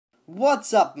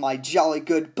What's up, my jolly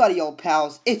good buddy old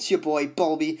pals? It's your boy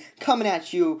Bulby coming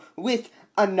at you with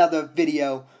another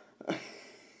video.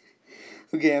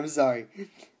 Okay, I'm sorry.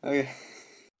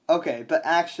 Okay, but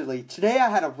actually, today I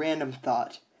had a random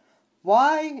thought.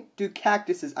 Why do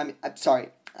cacti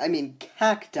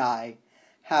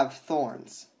have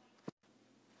thorns?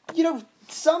 You know,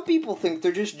 some people think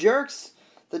they're just jerks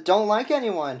that don't like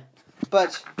anyone,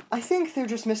 but I think they're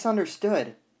just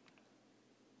misunderstood.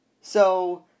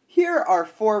 So, here are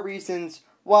 4 reasons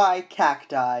why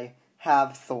cacti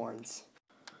have thorns.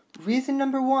 Reason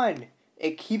number 1,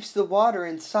 it keeps the water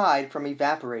inside from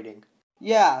evaporating.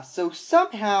 Yeah, so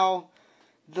somehow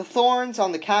the thorns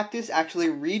on the cactus actually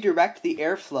redirect the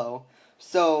airflow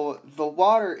so the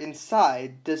water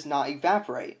inside does not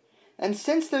evaporate. And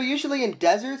since they're usually in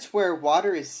deserts where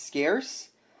water is scarce,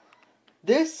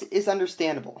 this is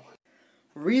understandable.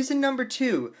 Reason number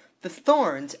 2, the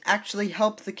thorns actually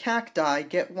help the cacti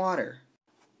get water.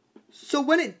 So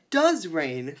when it does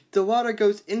rain, the water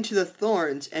goes into the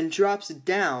thorns and drops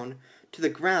down to the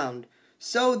ground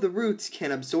so the roots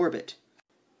can absorb it.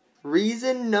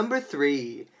 Reason number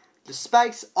 3, the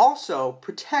spikes also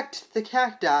protect the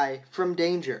cacti from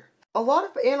danger. A lot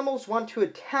of animals want to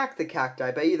attack the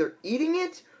cacti by either eating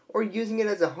it or using it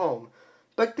as a home,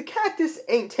 but the cactus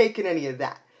ain't taking any of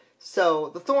that,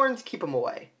 so the thorns keep them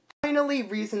away. Finally,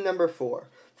 reason number 4.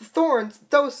 The thorns,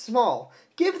 though small,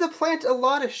 give the plant a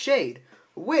lot of shade,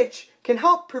 which can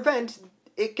help prevent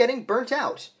it getting burnt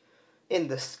out in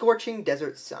the scorching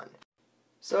desert sun.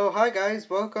 So, hi guys,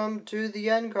 welcome to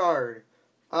the end card.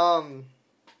 I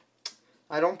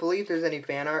don't believe there's any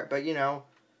fan art, but you know,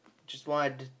 just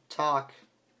wanted to talk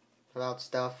about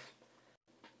stuff.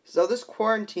 So this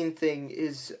quarantine thing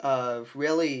is,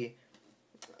 really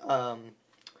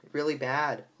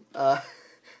bad.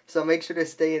 So make sure to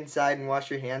stay inside and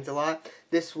wash your hands a lot.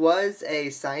 This was a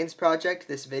science project,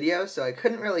 this video, so I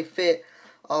couldn't really fit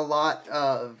a lot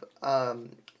of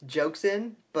jokes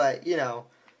in, but, you know,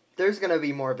 there's gonna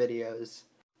be more videos.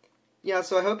 Yeah,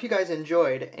 so I hope you guys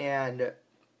enjoyed, and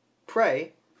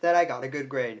pray that I got a good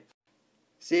grade.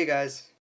 See you guys.